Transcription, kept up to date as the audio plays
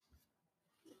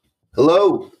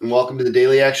Hello, and welcome to the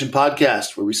Daily Action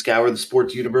Podcast, where we scour the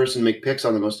sports universe and make picks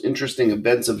on the most interesting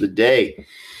events of the day.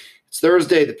 It's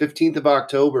Thursday, the 15th of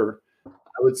October.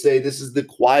 I would say this is the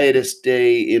quietest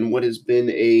day in what has been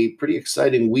a pretty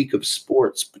exciting week of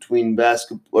sports between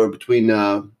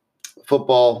football,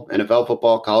 NFL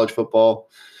football, college football,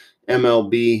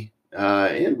 MLB,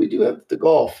 and we do have the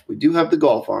golf. We do have the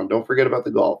golf on. Don't forget about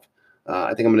the golf.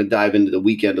 I think I'm going to dive into the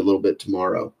weekend a little bit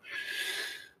tomorrow.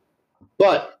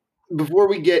 But before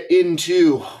we get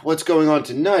into what's going on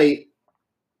tonight,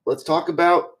 let's talk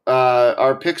about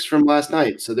our picks from last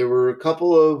night. So there were a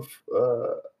couple of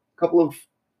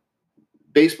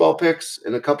baseball picks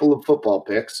and a couple of football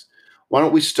picks. Why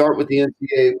don't we start with the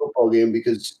NCAA football game,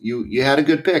 because you had a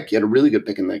good pick. You had a really good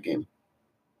pick in that game.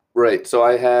 Right. So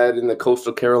I had in the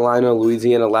Coastal Carolina,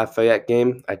 Louisiana Lafayette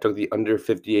game, I took the under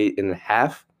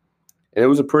 58.5. And it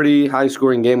was a pretty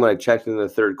high-scoring game when I checked in the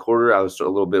third quarter. I was a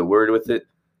little bit worried with it.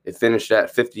 It finished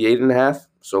at 58.5,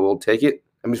 so we'll take it.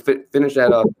 I mean, finished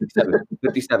at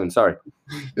 57, sorry.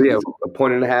 But yeah, a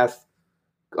point and a half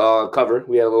cover.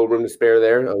 We had a little room to spare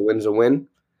there. A win's a win.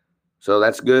 So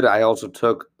that's good. I also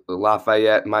took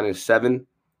Lafayette -7.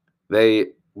 They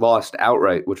lost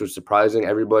outright, which was surprising.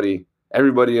 Everybody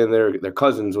and their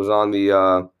cousins was on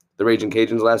the Raging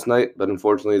Cajuns last night, but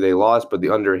unfortunately they lost, but the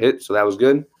under hit, so that was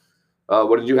good.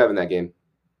 What did you have in that game?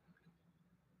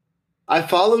 I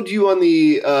followed you on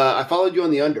the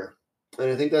under,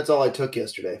 and I think that's all I took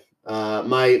yesterday.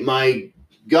 My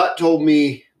gut told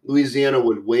me Louisiana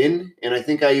would win, and I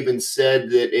think I even said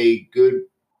that a good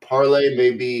parlay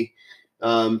may be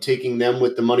taking them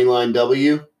with the moneyline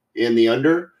W in the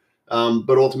under.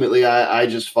 But ultimately, I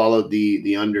just followed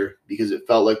the under because it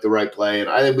felt like the right play, and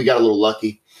I think we got a little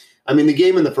lucky. I mean, the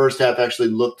game in the first half actually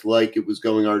looked like it was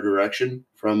going our direction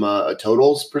from a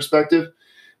totals perspective.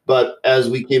 But as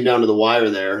we came down to the wire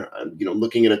there,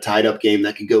 looking at a tied-up game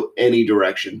that could go any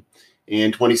direction.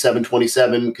 And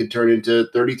 27-27 could turn into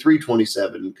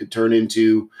 33-27, could turn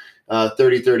into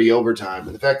 30-30 overtime.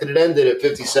 And the fact that it ended at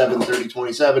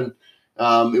 57-30-27,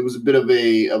 it was a bit of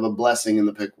a blessing in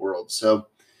the pick world. So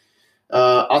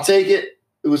I'll take it.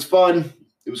 It was fun.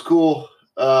 It was cool.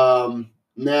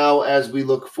 Now, as we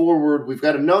look forward, we've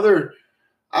got another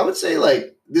 – I would say,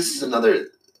 this is another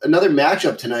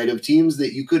matchup tonight of teams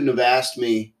that you couldn't have asked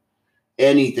me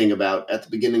anything about at the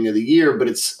beginning of the year, but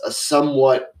it's a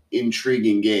somewhat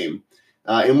intriguing game.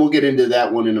 And we'll get into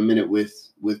that one in a minute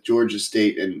with Georgia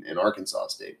State and Arkansas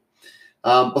State.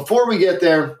 Before we get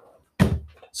there,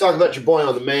 let's talk about your boy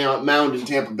on the mound in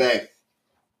Tampa Bay.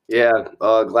 Yeah,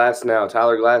 Tyler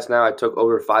Glasnow. I took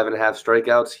over 5.5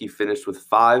 strikeouts. He finished with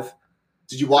 5.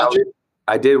 Did you watch it?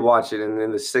 I did watch it, and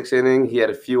in the 6th inning, he had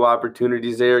a few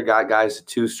opportunities there, got guys to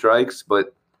 2 strikes,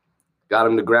 but got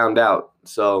him to ground out.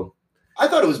 So I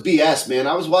thought it was BS, man.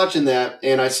 I was watching that,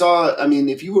 and I saw,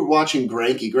 if you were watching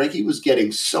Greinke was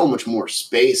getting so much more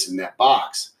space in that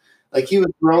box. Like, he was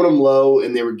throwing him low,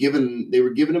 and they were giving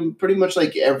him pretty much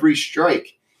like every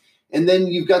strike. And then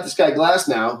you've got this guy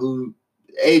Glasnow, who,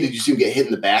 did you see him get hit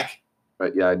in the back?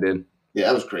 Right, yeah, I did. Yeah,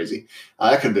 that was crazy.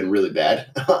 That could have been really bad.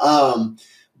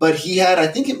 But he had, I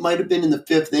think it might have been in the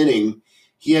 5th inning,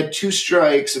 he had 2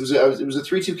 strikes. It was a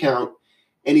 3-2 count,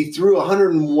 and he threw a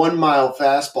 101-mile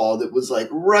fastball that was like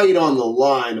right on the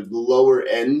line of the lower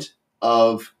end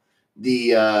of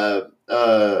the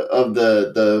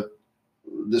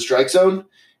strike zone,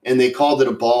 and they called it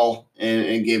a ball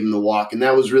and gave him the walk, and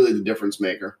that was really the difference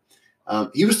maker.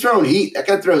 He was throwing heat. That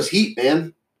guy throws heat,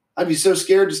 man. I'd be so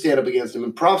scared to stand up against him.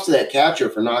 And props to that catcher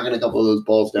for knocking a couple of those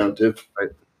balls down too.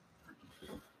 Right.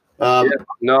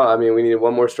 We needed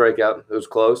one more strikeout. It was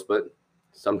close, but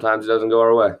sometimes it doesn't go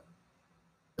our way.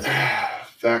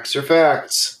 Facts are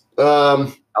facts.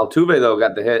 Altuve, though,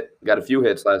 got the hit. Got a few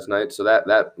hits last night, so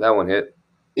that one hit.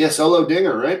 Yeah, solo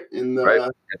dinger, right? Right. I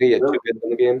think he had 2 hits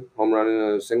in the game, home run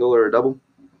and a single or a double.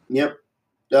 Yep.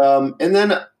 And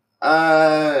then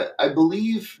I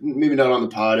believe, maybe not on the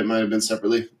pod, it might have been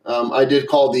separately. I did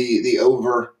call the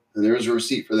over, and there is a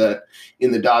receipt for that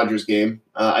in the Dodgers game.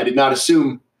 I did not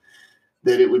assume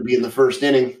that it would be in the first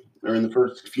inning or in the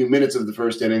first few minutes of the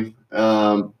first inning.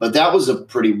 But that was a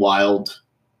pretty wild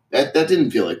 – that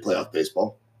didn't feel like playoff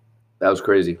baseball. That was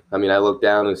crazy. I looked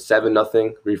down and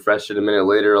 7-0, refreshed it a minute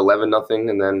later,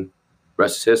 11-0, and then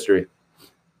rest is history.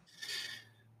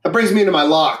 That brings me into my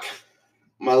lock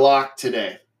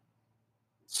today.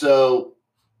 So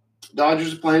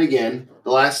Dodgers are playing again.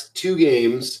 The last 2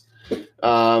 games,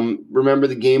 remember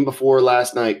the game before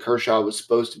last night, Kershaw was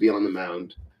supposed to be on the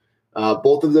mound.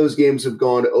 Both of those games have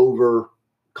gone over,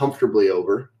 comfortably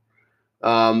over.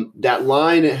 That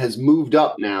line has moved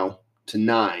up now to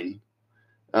 9.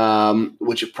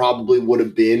 which it probably would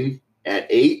have been at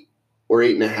 8 or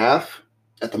 8.5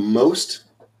 at the most.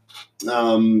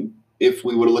 If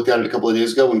we would have looked at it a couple of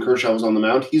days ago when Kershaw was on the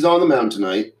mound. He's on the mound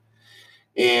tonight,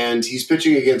 and he's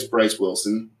pitching against Bryce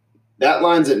Wilson. That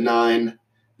line's at 9.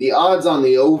 The odds on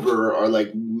the over are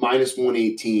like minus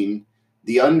 118.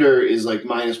 The under is like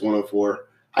minus 104.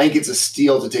 I think it's a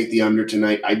steal to take the under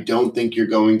tonight. I don't think you're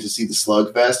going to see the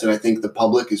slugfest, and I think the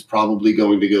public is probably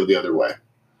going to go the other way.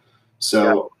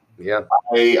 So yeah.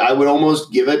 I would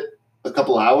almost give it a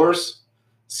couple hours,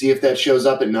 see if that shows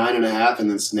up at 9.5,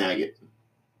 and then snag it.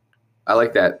 I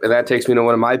like that. And that takes me to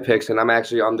one of my picks, and I'm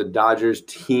actually on the Dodgers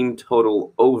team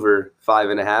total over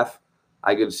 5.5.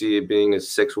 I could see it being a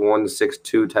 6-1,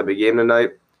 6-2 type of game tonight.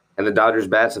 And the Dodgers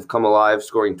bats have come alive,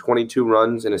 scoring 22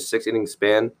 runs in a 6-inning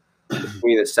span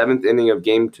between the 7th inning of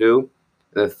Game 2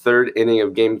 and the 3rd inning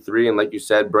of Game 3. And like you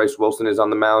said, Bryce Wilson is on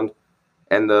the mound.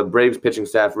 And the Braves pitching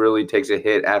staff really takes a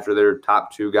hit after their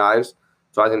top 2 guys.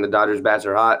 So I think the Dodgers bats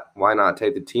are hot. Why not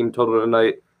take the team total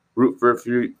tonight, root for a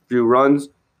few runs?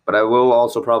 But I will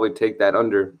also probably take that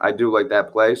under. I do like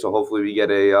that play, so hopefully we get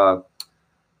a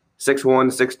 6-1,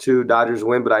 6-2 Dodgers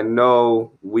win. But I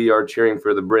know we are cheering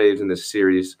for the Braves in this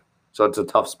series, so it's a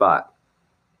tough spot.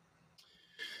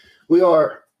 We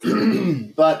are.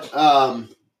 But,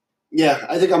 yeah,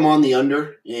 I think I'm on the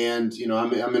under. And,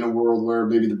 I'm in a world where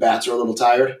maybe the bats are a little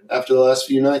tired after the last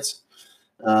few nights.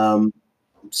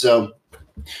 So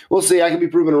we'll see. I could be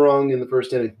proven wrong in the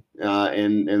first inning,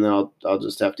 and then I'll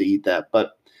just have to eat that.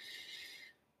 But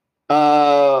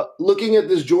looking at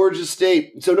this Georgia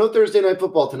State, so no Thursday night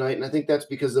football tonight, and I think that's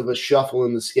because of a shuffle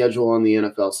in the schedule on the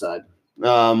NFL side.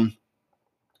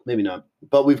 Maybe not,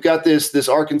 but we've got this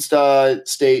Arkansas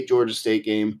State, Georgia State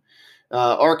game.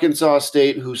 Arkansas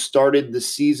State, who started the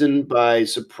season by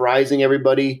surprising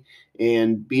everybody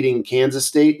and beating Kansas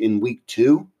State in week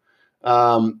 2.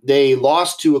 They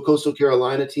lost to a Coastal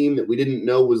Carolina team that we didn't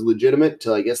know was legitimate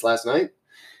till I guess last night,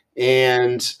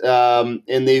 and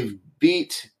they've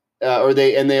beat.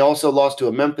 They also lost to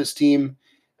a Memphis team,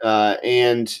 who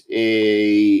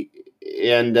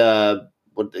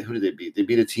did they beat? They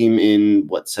beat a team in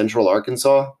Central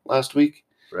Arkansas last week.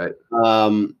 Right.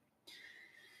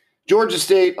 Georgia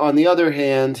State, on the other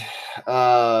hand,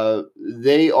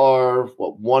 they are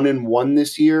 1-1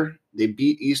 this year. They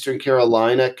beat Eastern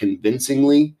Carolina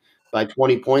convincingly by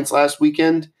 20 points last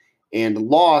weekend and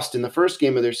lost in the first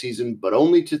game of their season, but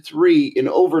only to 3 in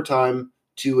overtime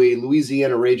to a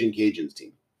Louisiana Raging Cajuns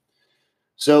team.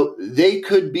 So they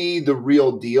could be the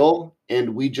real deal,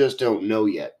 and we just don't know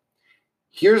yet.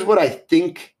 Here's what I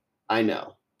think I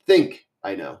know.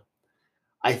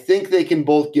 I think they can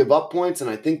both give up points, and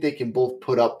I think they can both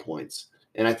put up points.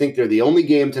 And I think they're the only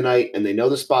game tonight, and they know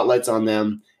the spotlight's on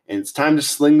them, and it's time to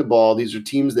sling the ball. These are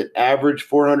teams that average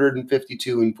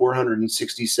 452 and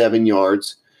 467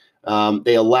 yards.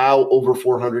 They allow over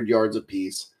 400 yards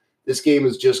apiece. This game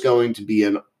is just going to be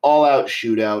an all-out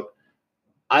shootout.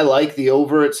 I like the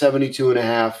over at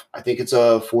 72.5. I think it's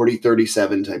a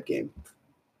 40-37 type game.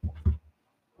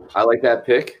 I like that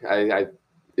pick.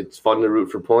 It's fun to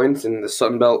root for points, and the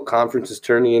Sun Belt Conference is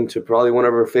turning into probably one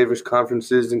of our favorite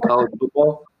conferences in college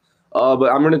football.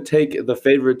 But I'm going to take the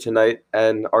favorite tonight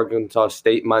and Arkansas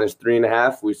State minus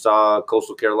 3.5. We saw a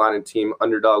Coastal Carolina team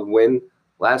underdog win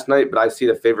last night, but I see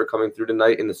the favorite coming through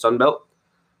tonight in the Sun Belt.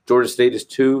 Georgia State is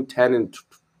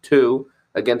 2-10-2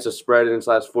 against the spread in its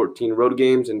last 14 road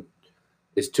games, and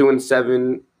is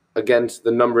 2-7 against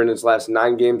the number in its last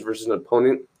 9 games versus an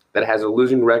opponent that has a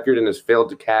losing record and has failed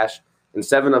to cash in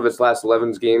 7 of its last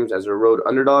 11 games as a road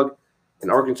underdog.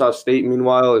 And Arkansas State,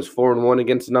 meanwhile, is 4-1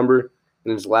 against the number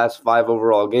in its last 5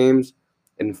 overall games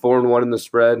and 4-1 in the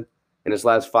spread in its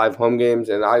last 5 home games.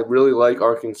 And I really like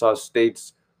Arkansas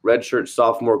State's redshirt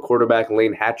sophomore quarterback,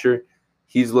 Lane Hatcher.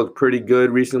 He's looked pretty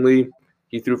good recently.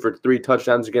 He threw for 3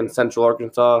 touchdowns against Central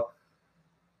Arkansas.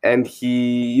 And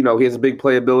he has a big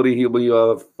playability. He'll be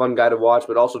a fun guy to watch.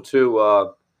 But also, too,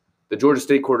 the Georgia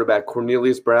State quarterback,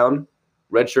 Cornelius Brown,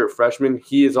 redshirt freshman,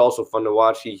 he is also fun to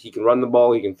watch. He can run the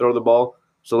ball. He can throw the ball.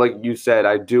 So like you said,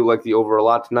 I do like the over a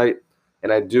lot tonight.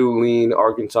 And I do lean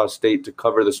Arkansas State to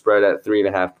cover the spread at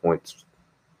 3.5 points.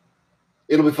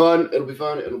 It'll be fun.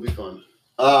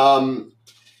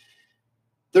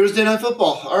 Thursday Night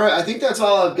Football. All right, I think that's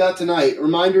all I've got tonight.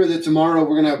 Reminder that tomorrow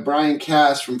we're going to have Brian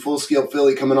Cass from Full Scale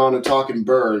Philly coming on and talking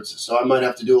birds. So I might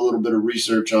have to do a little bit of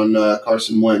research on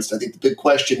Carson Wentz. I think the big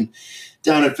question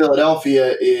down in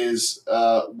Philadelphia is,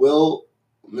 will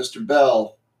Mr.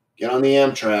 Bell get on the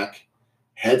Amtrak,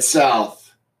 head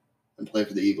south, and play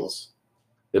for the Eagles?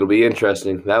 It'll be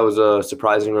interesting. That was a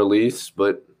surprising release,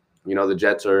 but, the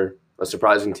Jets are a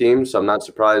surprising team, so I'm not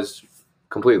surprised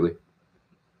completely.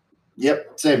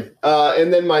 Yep, same.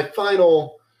 And then my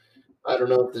final, I don't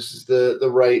know if this is the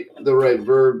right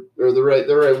verb or the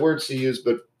right words to use,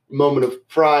 but moment of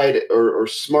pride or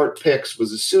smart picks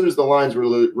was as soon as the lines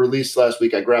were released last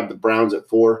week, I grabbed the Browns at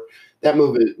 4.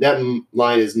 That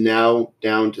line is now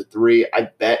down to 3. I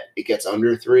bet it gets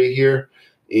under 3 here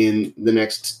in the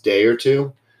next day or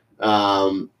two.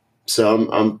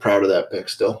 So I'm proud of that pick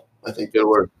still. I think good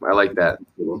work. I like that.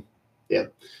 Yeah.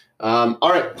 All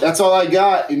right, that's all I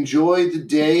got. Enjoy the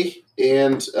day,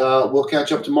 and we'll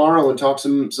catch up tomorrow and talk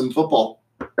some football.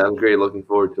 Sounds great. Looking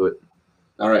forward to it.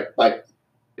 All right, bye.